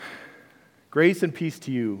Grace and peace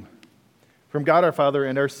to you from God our Father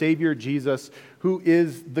and our Savior Jesus, who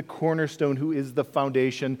is the cornerstone, who is the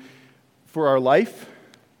foundation for our life,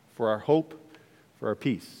 for our hope, for our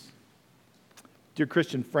peace. Dear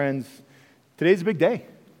Christian friends, today's a big day.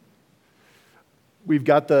 We've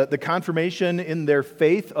got the confirmation in their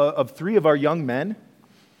faith of 3 of our young men.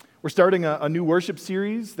 We're starting a new worship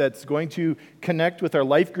series that's going to connect with our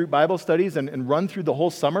life group Bible studies and run through the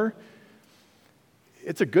whole summer.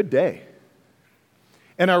 It's a good day.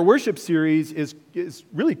 And our worship series is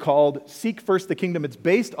really called Seek First the Kingdom. It's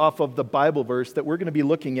based off of the Bible verse that we're going to be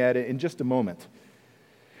looking at in just a moment.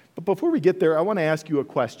 But before we get there, I want to ask you a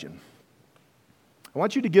question. I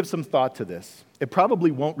want you to give some thought to this. It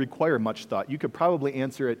probably won't require much thought. You could probably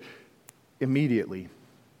answer it immediately.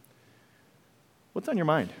 What's on your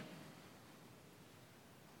mind?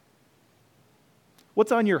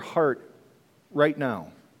 What's on your heart right now?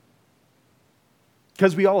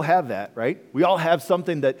 Because we all have that, right? We all have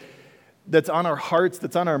something that's on our hearts,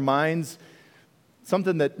 that's on our minds,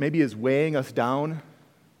 something that maybe is weighing us down,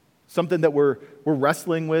 something that we're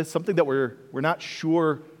wrestling with, something that we're not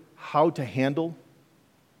sure how to handle.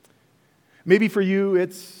 Maybe for you,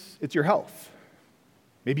 it's your health.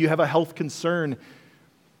 Maybe you have a health concern.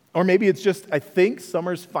 Or maybe it's just, I think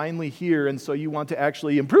summer's finally here, and so you want to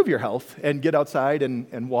actually improve your health and get outside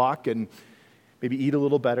and walk and maybe eat a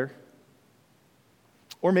little better.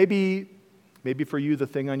 Or maybe for you, the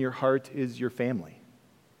thing on your heart is your family.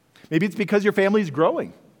 Maybe it's because your family's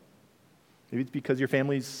growing. Maybe it's because your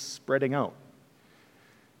family's spreading out.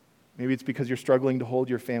 Maybe it's because you're struggling to hold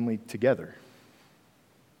your family together.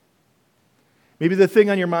 Maybe the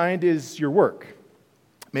thing on your mind is your work.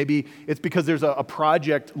 Maybe it's because there's a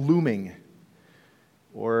project looming,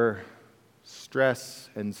 or stress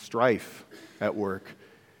and strife at work,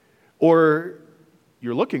 or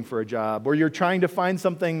you're looking for a job, or you're trying to find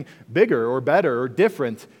something bigger or better or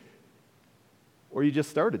different, or you just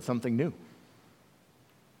started something new.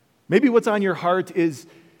 Maybe what's on your heart is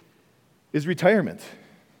retirement,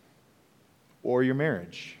 or your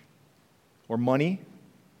marriage, or money,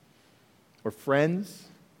 or friends.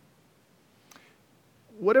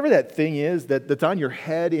 Whatever that thing is that's on your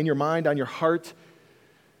head, in your mind, on your heart,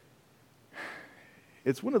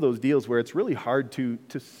 it's one of those deals where it's really hard to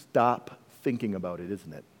stop thinking about it,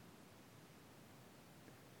 isn't it?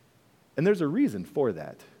 And there's a reason for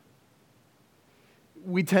that.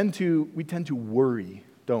 We tend to worry,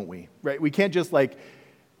 don't we? Right? We can't just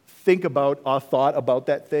think about a thought about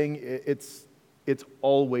that thing. It's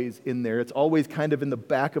always in there. It's always kind of in the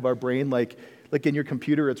back of our brain, like in your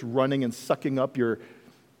computer, it's running and sucking up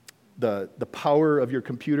the power of your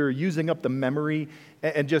computer, using up the memory,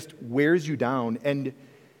 and just wears you down. And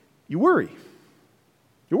you worry.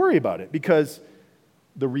 You worry about it because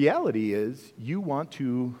the reality is you want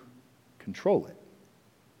to control it,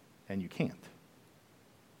 and you can't.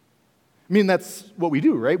 I mean, that's what we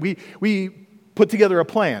do, right? We put together a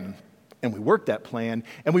plan, and we work that plan,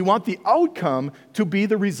 and we want the outcome to be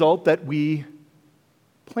the result that we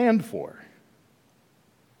planned for.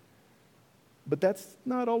 But that's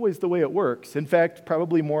not always the way it works. In fact,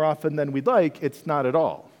 probably more often than we'd like, it's not at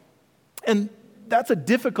all. And that's a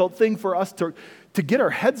difficult thing for us to get our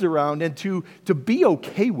heads around and to be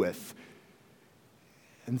okay with.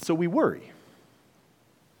 And so we worry.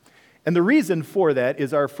 And the reason for that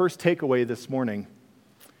is our first takeaway this morning.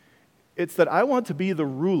 It's that I want to be the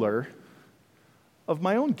ruler of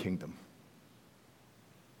my own kingdom.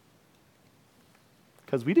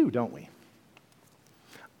 Because we do, don't we?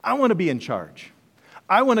 I want to be in charge.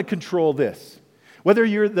 I want to control this. Whether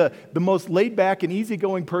you're the most laid-back and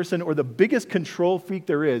easygoing person or the biggest control freak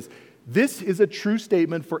there is, this is a true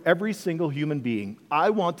statement for every single human being. I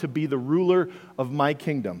want to be the ruler of my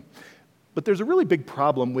kingdom. But there's a really big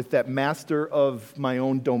problem with that master of my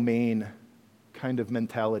own domain kind of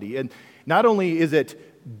mentality. And not only is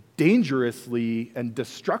it dangerously and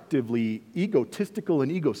destructively egotistical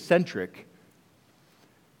and egocentric,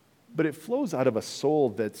 but it flows out of a soul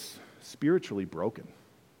that's spiritually broken.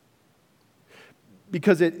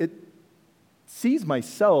 Because it sees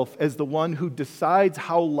myself as the one who decides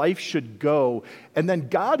how life should go, and then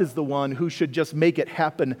God is the one who should just make it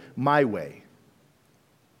happen my way.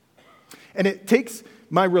 And it takes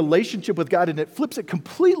my relationship with God and it flips it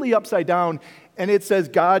completely upside down, and it says,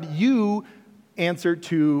 God, you answer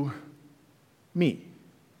to me.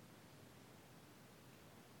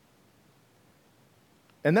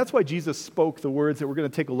 And that's why Jesus spoke the words that we're going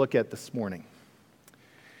to take a look at this morning.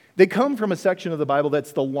 They come from a section of the Bible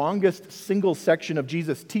that's the longest single section of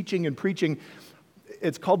Jesus' teaching and preaching.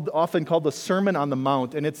 It's often called the Sermon on the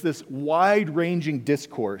Mount, and it's this wide-ranging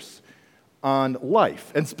discourse on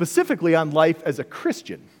life, and specifically on life as a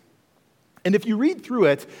Christian. And if you read through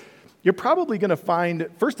it, you're probably going to find,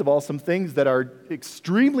 first of all, some things that are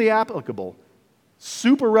extremely applicable,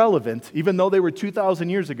 super relevant, even though they were 2,000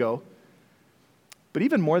 years ago. But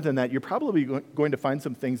even more than that, you're probably going to find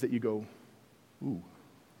some things that you go, ooh,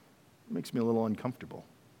 it makes me a little uncomfortable.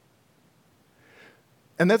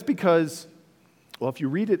 And that's because, well, if you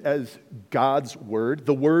read it as God's word,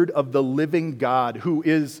 the word of the living God, who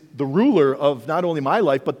is the ruler of not only my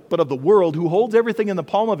life, but of the world, who holds everything in the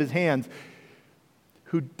palm of his hands,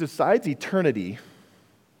 who decides eternity,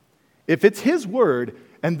 if it's his word,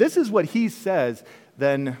 and this is what he says,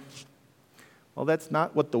 then, well, that's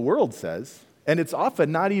not what the world says, and it's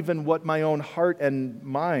often not even what my own heart and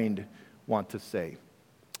mind want to say.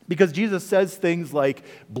 Because Jesus says things like,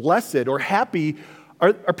 blessed or happy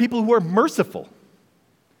are people who are merciful.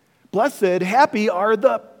 Blessed, happy are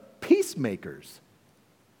the peacemakers.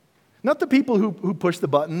 Not the people who push the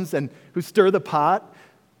buttons and who stir the pot.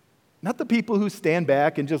 Not the people who stand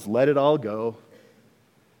back and just let it all go.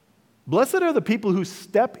 Blessed are the people who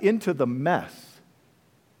step into the mess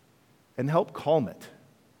and help calm it.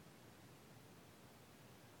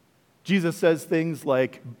 Jesus says things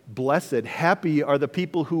like, blessed, happy are the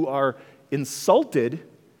people who are insulted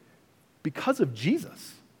because of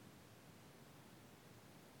Jesus.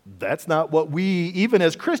 That's not what we, even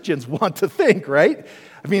as Christians, want to think, right?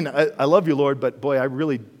 I mean, I love you, Lord, but boy, I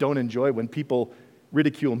really don't enjoy when people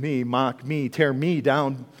ridicule me, mock me, tear me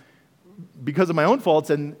down because of my own faults,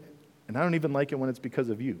 and I don't even like it when it's because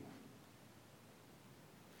of you.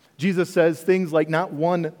 Jesus says things like, not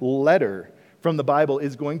one letter from the Bible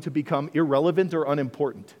is going to become irrelevant or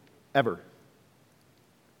unimportant, ever.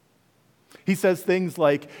 He says things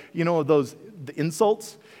like, the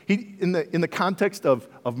insults. In the context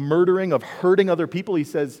of murdering, of hurting other people, he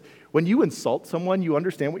says, when you insult someone, you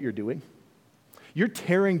understand what you're doing? You're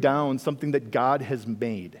tearing down something that God has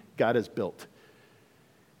made, God has built.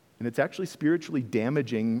 And it's actually spiritually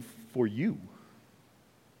damaging for you.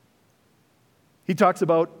 He talks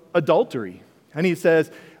about adultery, and he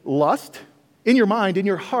says, lust in your mind, in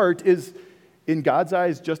your heart, is in God's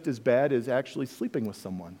eyes just as bad as actually sleeping with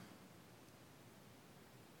someone.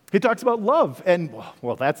 He talks about love, and,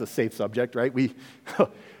 well, that's a safe subject, right? We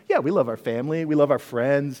love our family, we love our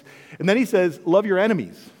friends. And then he says, love your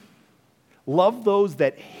enemies. Love those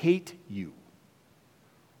that hate you.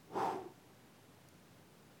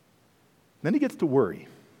 Then he gets to worry.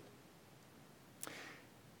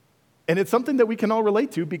 And it's something that we can all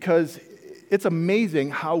relate to because it's amazing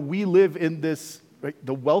how we live in this, right,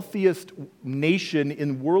 the wealthiest nation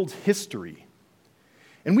in world's history.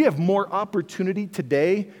 And we have more opportunity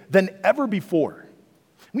today than ever before.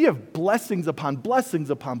 We have blessings upon blessings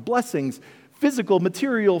upon blessings, physical,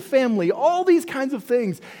 material, family, all these kinds of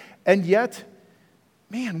things. And yet,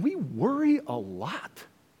 man, we worry a lot.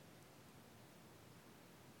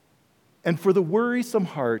 And for the worrisome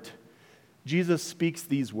heart, Jesus speaks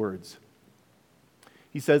these words.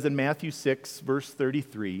 He says in Matthew 6, verse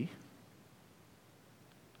 33,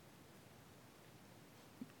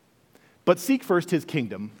 but seek first his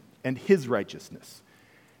kingdom and his righteousness,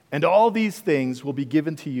 and all these things will be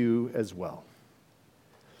given to you as well.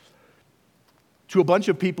 To a bunch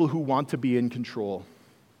of people who want to be in control,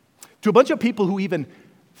 to a bunch of people who even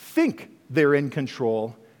think they're in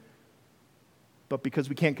control, but because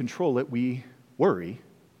we can't control it, we worry,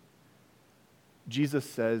 Jesus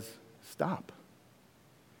says, stop.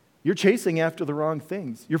 You're chasing after the wrong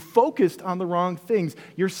things. You're focused on the wrong things.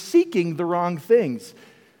 You're seeking the wrong things.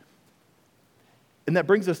 And that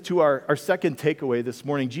brings us to our second takeaway this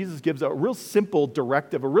morning. Jesus gives a real simple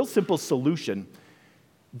directive, a real simple solution.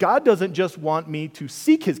 God doesn't just want me to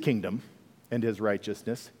seek his kingdom and his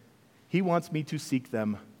righteousness. He wants me to seek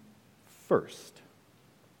them first.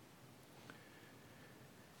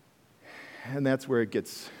 And that's where it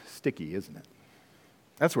gets sticky, isn't it?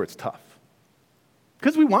 That's where it's tough.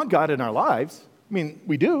 Because we want God in our lives. I mean,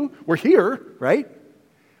 we do. We're here, right?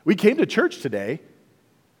 We came to church today.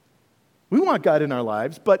 We want God in our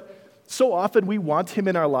lives, but so often we want him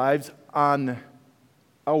in our lives on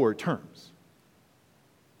our terms.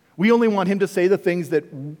 We only want him to say the things that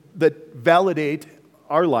validate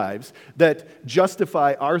our lives, that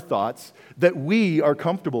justify our thoughts, that we are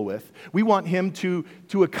comfortable with. We want him to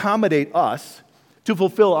accommodate us, to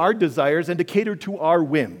fulfill our desires, and to cater to our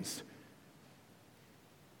whims.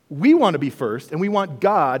 We want to be first, and we want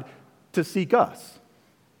God to seek us.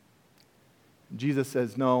 Jesus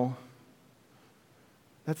says, no,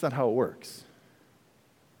 that's not how it works.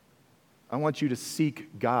 I want you to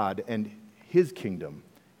seek God and his kingdom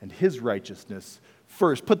and his righteousness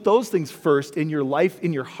first. Put those things first in your life,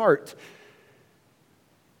 in your heart,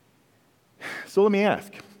 So let me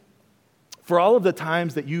ask, for all of the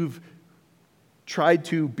times that you've tried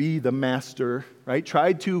to be the master, right?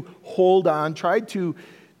 Tried to hold on, tried to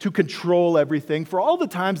control everything, for all the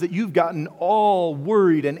times that you've gotten all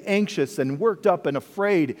worried and anxious and worked up and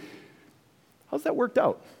afraid, how's that worked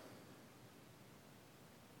out?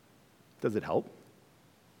 Does it help?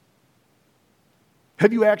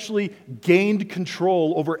 Have you actually gained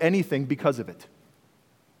control over anything because of it?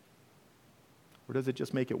 Or does it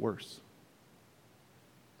just make it worse?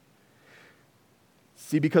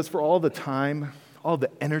 See, because for all the time, all the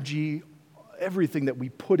energy, everything that we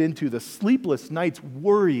put into the sleepless nights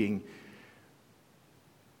worrying,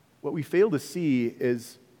 what we fail to see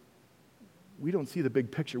is we don't see the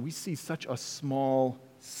big picture. We see such a small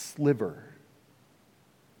sliver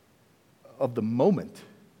of the moment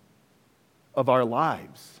of our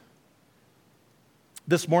lives.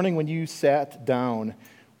 This morning when you sat down,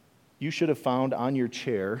 you should have found on your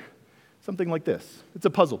chair something like this. It's a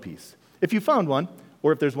puzzle piece. If you found one,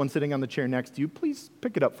 or if there's one sitting on the chair next to you, please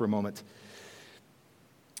pick it up for a moment.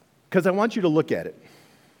 Because I want you to look at it.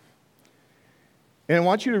 And I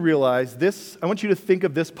want you to realize this, I want you to think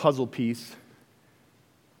of this puzzle piece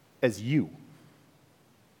as you.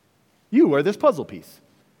 You are this puzzle piece.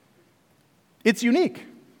 It's unique.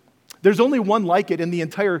 There's only one like it in the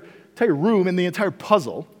entire room, in the entire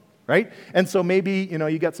puzzle, right? And so maybe,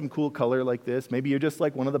 you got some cool color like this. Maybe you're just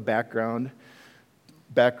like one of the background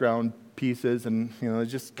pieces, and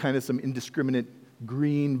just kind of some indiscriminate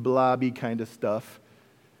green blobby kind of stuff.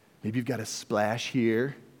 Maybe you've got a splash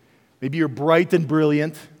here. Maybe you're bright and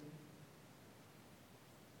brilliant.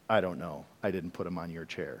 I don't know. I didn't put them on your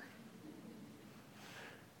chair.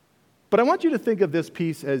 But I want you to think of this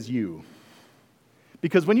piece as you.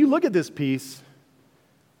 Because when you look at this piece,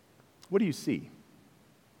 what do you see?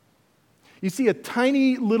 You see a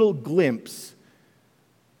tiny little glimpse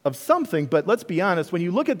of something, but let's be honest, when you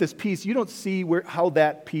look at this piece, you don't see how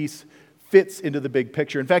that piece fits into the big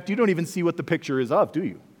picture. In fact, you don't even see what the picture is of, do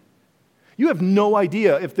you? You have no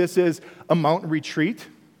idea if this is a mountain retreat,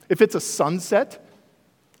 if it's a sunset,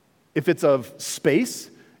 if it's of space,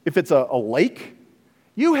 if it's a lake.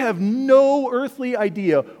 You have no earthly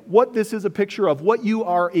idea what this is a picture of, what you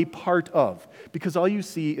are a part of, because all you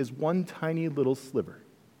see is one tiny little sliver.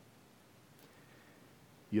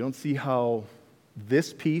 You don't see how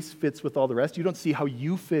this piece fits with all the rest. You don't see how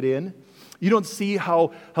you fit in. You don't see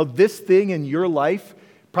how this thing in your life,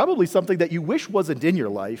 probably something that you wish wasn't in your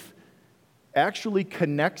life, actually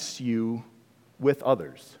connects you with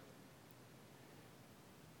others.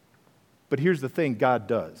 But here's the thing, God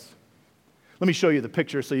does. Let me show you the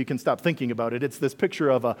picture so you can stop thinking about it. It's this picture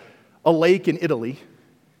of a lake in Italy.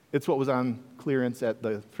 It's what was on clearance at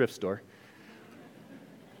the thrift store.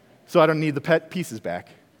 So I don't need the pet pieces back.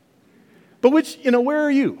 But where are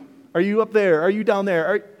you? Are you up there? Are you down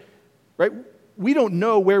there? Right? We don't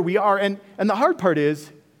know where we are. And the hard part is,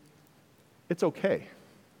 it's okay.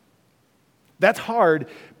 That's hard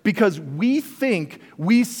because we think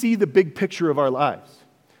we see the big picture of our lives,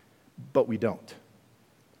 but we don't.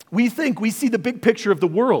 We think we see the big picture of the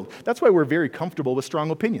world. That's why we're very comfortable with strong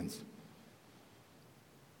opinions.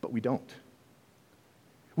 But we don't.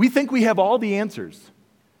 We think we have all the answers,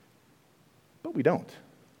 but we don't.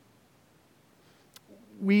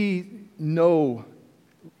 We know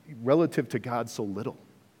relative to God so little.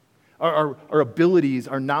 Our abilities,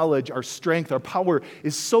 our knowledge, our strength, our power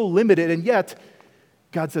is so limited, and yet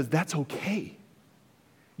God says that's okay.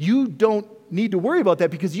 You don't need to worry about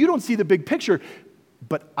that because you don't see the big picture,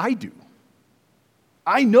 but I do.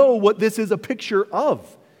 I know what this is a picture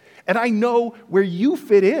of, and I know where you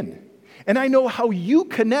fit in. And I know how you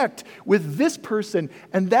connect with this person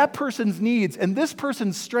and that person's needs and this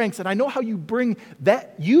person's strengths. And I know how you bring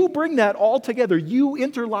that all together. You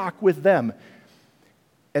interlock with them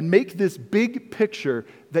and make this big picture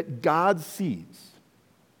that God sees.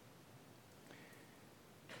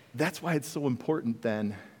 That's why it's so important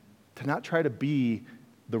then to not try to be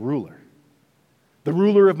the ruler. The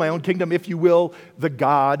ruler of my own kingdom, if you will, the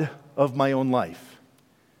God of my own life.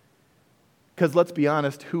 Because let's be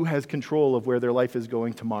honest, who has control of where their life is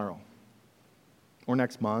going tomorrow? Or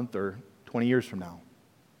next month, or 20 years from now?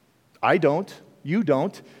 I don't, you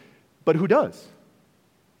don't, but who does?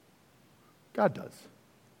 God does.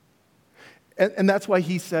 And that's why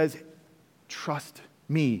he says, trust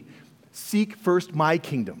me. Seek first my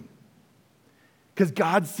kingdom. Because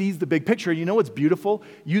God sees the big picture. You know what's beautiful?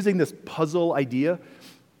 Using this puzzle idea,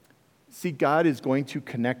 see, God is going to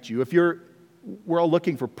connect you. We're all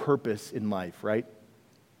looking for purpose in life, right?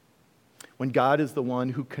 When God is the one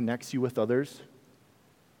who connects you with others,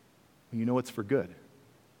 you know it's for good.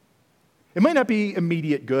 It might not be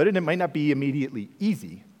immediate good, and it might not be immediately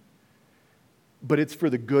easy, but it's for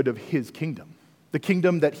the good of his kingdom. The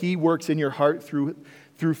kingdom that he works in your heart through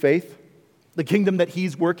faith. The kingdom that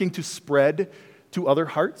he's working to spread to other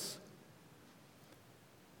hearts.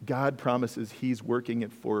 God promises he's working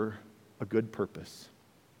it for a good purpose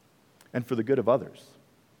and for the good of others.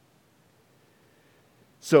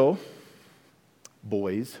 So,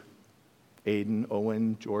 boys, Aiden,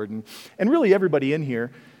 Owen, Jordan, and really everybody in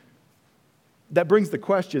here, that brings the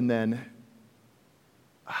question then,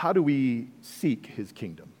 how do we seek his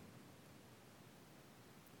kingdom?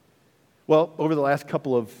 Well, over the last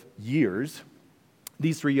couple of years,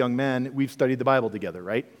 these three young men, we've studied the Bible together,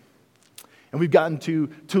 right? And we've gotten to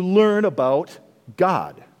learn about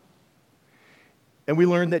God. And we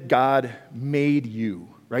learned that God made you,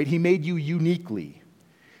 right? He made you uniquely.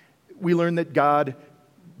 We learned that God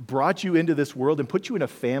brought you into this world and put you in a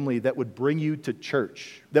family that would bring you to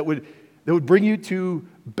church, that would bring you to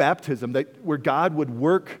baptism, where God would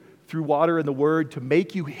work through water and the word to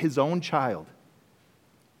make you his own child.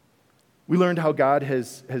 We learned how God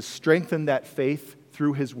has strengthened that faith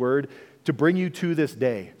through his word to bring you to this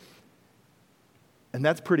day. And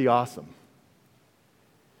that's pretty awesome.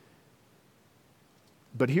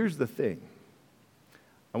 But here's the thing.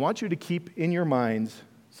 I want you to keep in your minds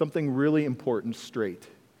something really important straight.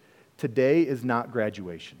 Today is not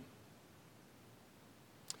graduation.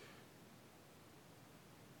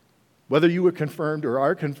 Whether you were confirmed or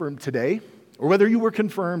are confirmed today, or whether you were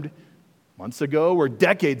confirmed months ago or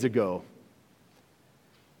decades ago,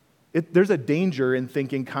 there's a danger in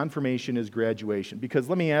thinking confirmation is graduation. Because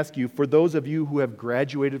let me ask you, for those of you who have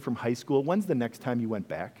graduated from high school, when's the next time you went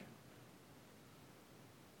back?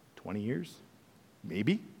 20 years?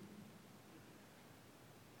 Maybe?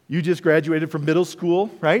 You just graduated from middle school,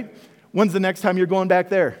 right? When's the next time you're going back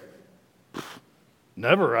there?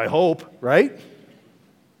 Never, I hope, right?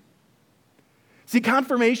 See,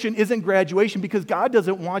 confirmation isn't graduation because God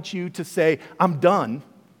doesn't want you to say, I'm done.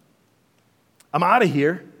 I'm out of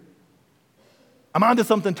here. I'm on to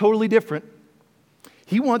something totally different.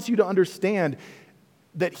 He wants you to understand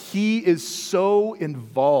that he is so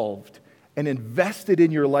involved and invested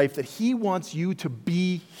in your life that he wants you to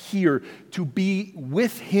be here, to be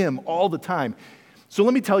with him all the time. So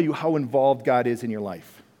let me tell you how involved God is in your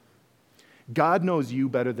life. God knows you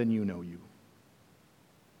better than you know you.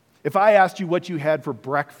 If I asked you what you had for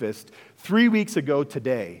breakfast 3 weeks ago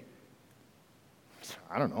today,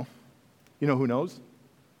 I don't know. You know who knows?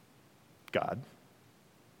 God.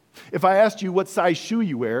 If I asked you what size shoe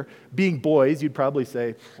you wear, being boys, you'd probably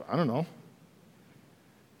say, I don't know.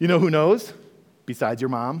 You know who knows? Besides your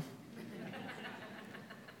mom?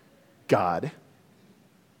 God.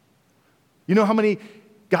 You know how many,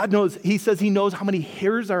 God knows, he says he knows how many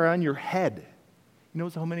hairs are on your head. He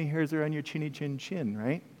knows how many hairs are on your chinny chin chin,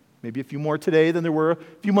 right? Maybe a few more today than there were a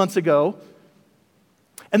few months ago.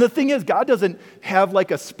 And the thing is, God doesn't have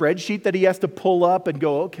like a spreadsheet that he has to pull up and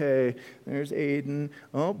go, okay, there's Aiden.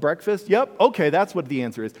 Oh, breakfast? Yep, okay, that's what the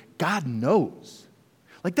answer is. God knows.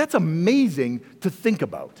 Like, that's amazing to think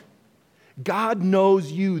about. God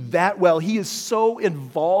knows you that well. He is so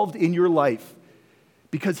involved in your life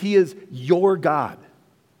because he is your God.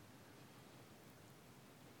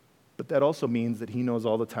 But that also means that he knows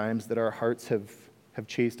all the times that our hearts have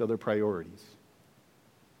chased other priorities.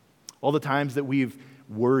 All the times that we've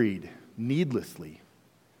worried needlessly.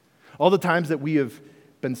 All the times that we have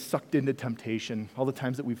been sucked into temptation. All the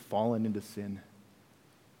times that we've fallen into sin.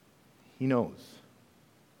 He knows.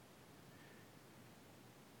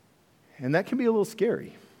 And that can be a little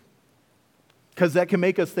scary. Because that can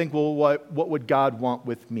make us think, well, what would God want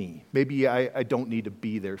with me? Maybe I don't need to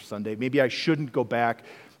be there Sunday. Maybe I shouldn't go back.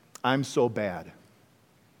 I'm so bad.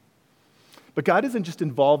 But God isn't just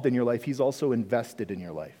involved in your life, he's also invested in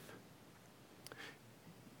your life.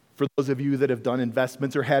 For those of you that have done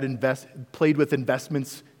investments or played with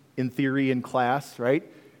investments in theory in class, right?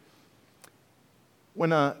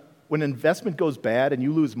 When an investment goes bad and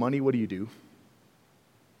you lose money, what do?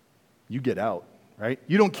 You get out, right?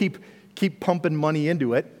 You don't keep pumping money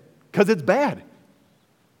into it because it's bad.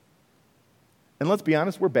 And let's be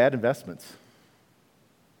honest, we're bad investments.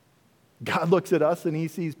 God looks at us and he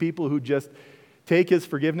sees people who just take his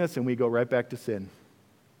forgiveness and we go right back to sin.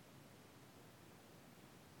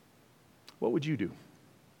 What would you do?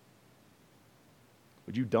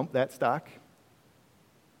 Would you dump that stock?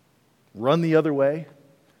 Run the other way?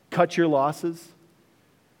 Cut your losses?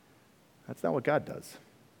 That's not what God does.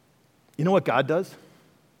 You know what God does?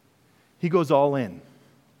 He goes all in.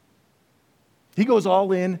 He goes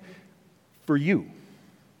all in for you.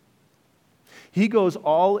 He goes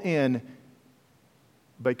all in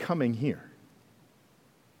by coming here.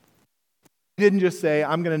 He didn't just say,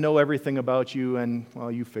 I'm going to know everything about you and,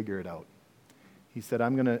 well, you figure it out. He said,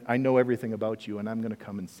 I know everything about you and I'm going to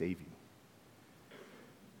come and save you.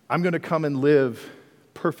 I'm going to come and live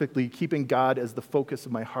perfectly, keeping God as the focus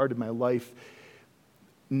of my heart and my life,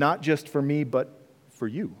 not just for me, but for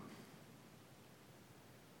you.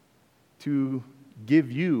 To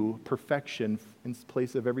give you perfection in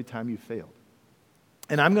place of every time you failed.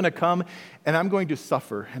 And I'm going to come and I'm going to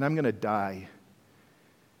suffer and I'm going to die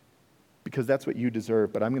because that's what you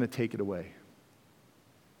deserve, but I'm going to take it away.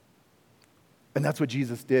 And that's what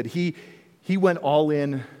Jesus did. He went all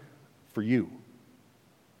in for you.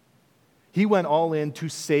 He went all in to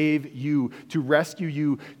save you, to rescue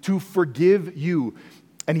you, to forgive you.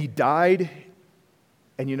 And he died,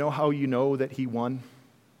 and you know how you know that he won?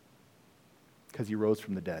 Because he rose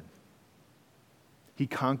from the dead. He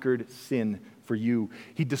conquered sin for you.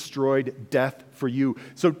 He destroyed death for you.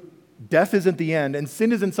 So death isn't the end, and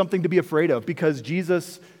sin isn't something to be afraid of, because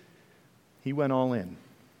Jesus, he went all in.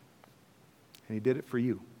 And he did it for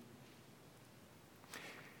you.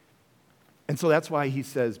 And so that's why he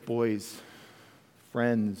says, boys,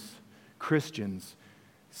 friends, Christians,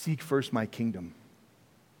 seek first my kingdom.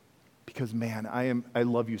 Because man, I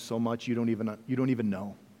love you so much you don't even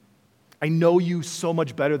know. I know you so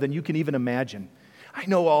much better than you can even imagine. I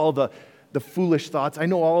know all the foolish thoughts. I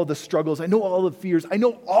know all of the struggles. I know all the fears. I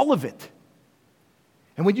know all of it.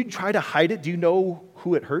 And when you try to hide it, do you know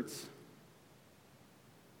who it hurts?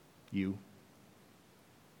 You.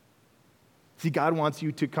 See, God wants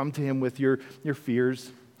you to come to him with your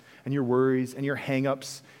fears and your worries and your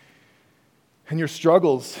hang-ups and your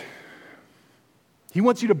struggles. He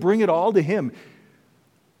wants you to bring it all to him.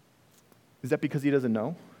 Is that because he doesn't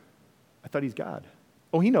know? I thought he's God.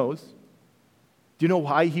 Oh, he knows. Do you know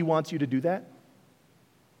why he wants you to do that?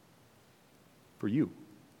 For you.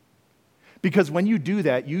 Because when you do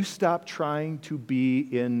that, you stop trying to be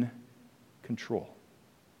in control.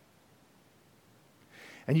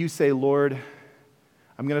 And you say, Lord,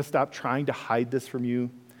 I'm going to stop trying to hide this from you.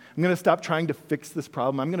 I'm going to stop trying to fix this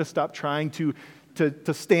problem. I'm going to stop trying to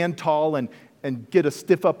stand tall and get a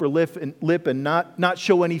stiff upper lip and not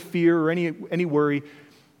show any fear or any worry.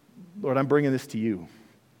 Lord, I'm bringing this to you.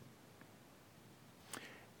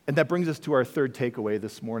 And that brings us to our third takeaway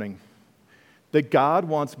this morning. That God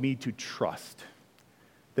wants me to trust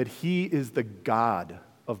that he is the God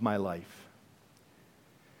of my life.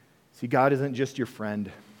 See, God isn't just your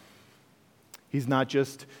friend. He's not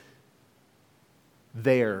just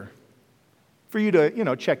there for you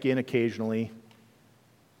to, check in occasionally.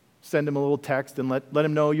 Send him a little text and let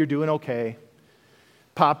him know you're doing okay.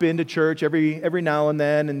 Pop into church every now and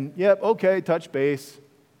then and, yep, okay, touch base.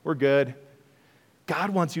 We're good.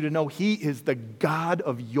 God wants you to know he is the God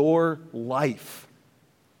of your life.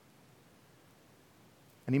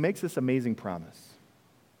 And he makes this amazing promise.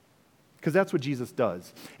 Because that's what Jesus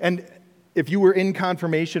does. And if you were in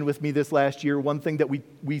confirmation with me this last year, one thing that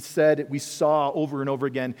we saw over and over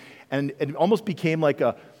again, and it almost became like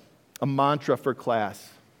a mantra for class.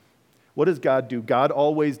 What does God do? God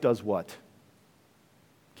always does what?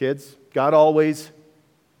 Kids, God always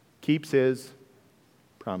keeps his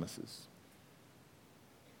promises.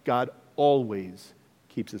 God always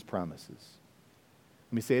keeps his promises.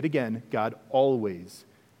 Let me say it again. God always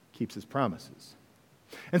keeps his promises.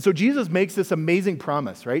 And so Jesus makes this amazing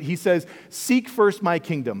promise, right? He says, seek first my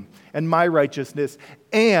kingdom and my righteousness,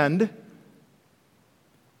 and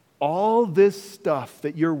all this stuff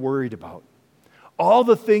that you're worried about, all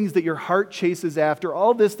the things that your heart chases after,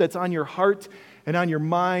 all this that's on your heart and on your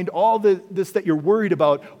mind, all this that you're worried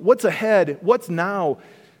about, what's ahead, what's now. You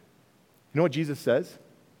know what Jesus says?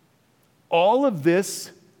 All of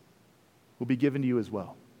this will be given to you as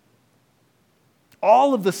well.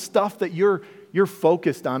 All of the stuff that you're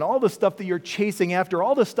focused on, all the stuff that you're chasing after,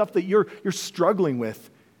 all the stuff that you're struggling with,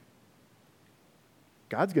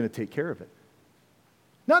 God's going to take care of it.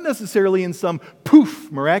 Not necessarily in some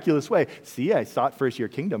poof, miraculous way. See, I sought first your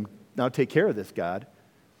kingdom. Now take care of this, God.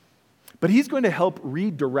 But he's going to help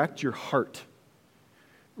redirect your heart.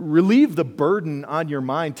 Relieve the burden on your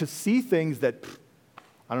mind to see things that,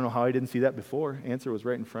 I don't know how I didn't see that before. Answer was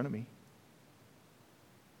right in front of me.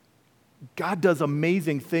 God does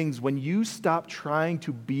amazing things when you stop trying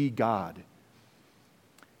to be God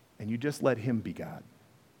and you just let him be God.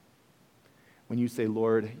 When you say,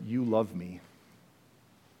 Lord, you love me.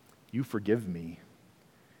 You forgive me.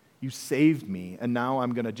 You saved me, and now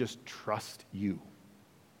I'm going to just trust you.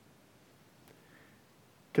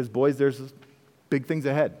 Because, boys, there's big things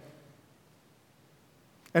ahead.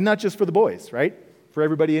 And not just for the boys, right? For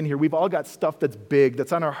everybody in here. We've all got stuff that's big,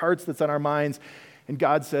 that's on our hearts, that's on our minds. And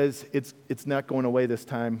God says, it's not going away this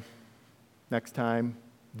time, next time,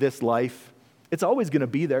 this life. It's always going to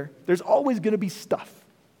be there. There's always going to be stuff.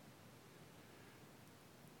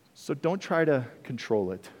 So don't try to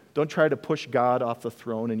control it. Don't try to push God off the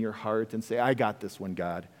throne in your heart and say, I got this one,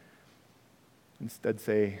 God. Instead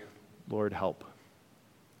say, Lord, help.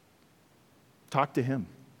 Talk to him.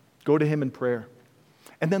 Go to him in prayer.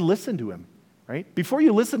 And then listen to him, right? Before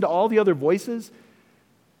you listen to all the other voices,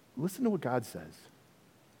 listen to what God says.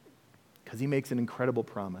 Because he makes an incredible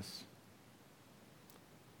promise.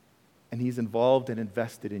 And he's involved and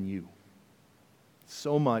invested in you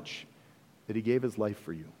so much that he gave his life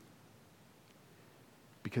for you.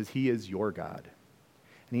 Because he is your God.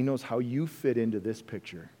 And he knows how you fit into this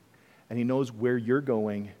picture. And he knows where you're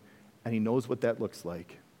going. And he knows what that looks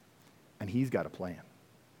like. And he's got a plan.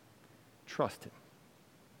 Trust him.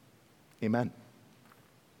 Amen.